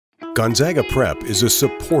Gonzaga Prep is a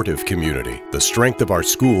supportive community. The strength of our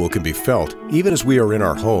school can be felt even as we are in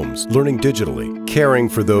our homes, learning digitally, caring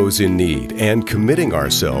for those in need, and committing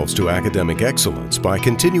ourselves to academic excellence by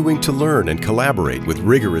continuing to learn and collaborate with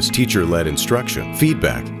rigorous teacher-led instruction,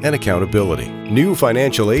 feedback, and accountability. New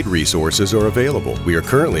financial aid resources are available. We are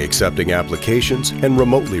currently accepting applications and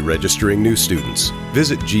remotely registering new students.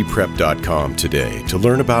 Visit gprep.com today to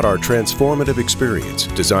learn about our transformative experience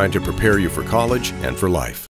designed to prepare you for college and for life.